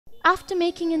After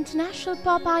making international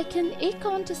pop icon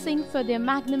Akon to sing for their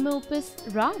magnum opus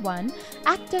RA.One,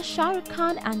 actor Shahrukh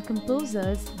Khan and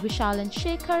composers Vishal and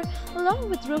Shekhar,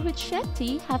 along with Rohit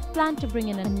Shetty, have planned to bring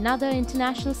in another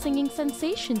international singing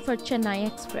sensation for Chennai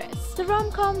Express. The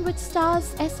rom-com, which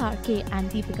stars SRK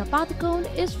and Deepika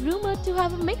Padukone, is rumored to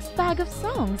have a mixed bag of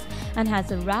songs and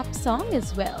has a rap song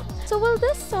as well. So will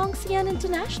this song see an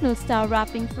international star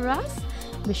rapping for us?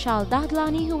 Vishal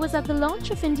Dadlani, who was at the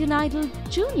launch of Indian Idol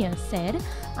Junior, said,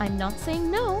 "I'm not saying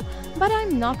no, but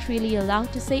I'm not really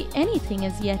allowed to say anything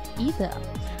as yet either.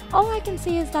 All I can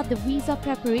say is that the visa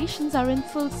preparations are in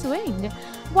full swing.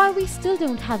 While we still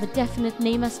don't have a definite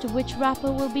name as to which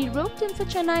rapper will be roped in for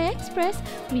Chennai Express,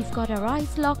 we've got our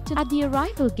eyes locked in at the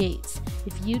arrival gates.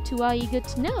 If you too are eager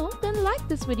to know, then like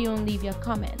this video and leave your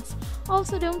comments.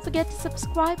 Also, don't forget to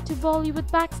subscribe to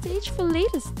Bollywood Backstage for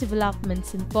latest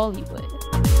developments in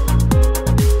Bollywood."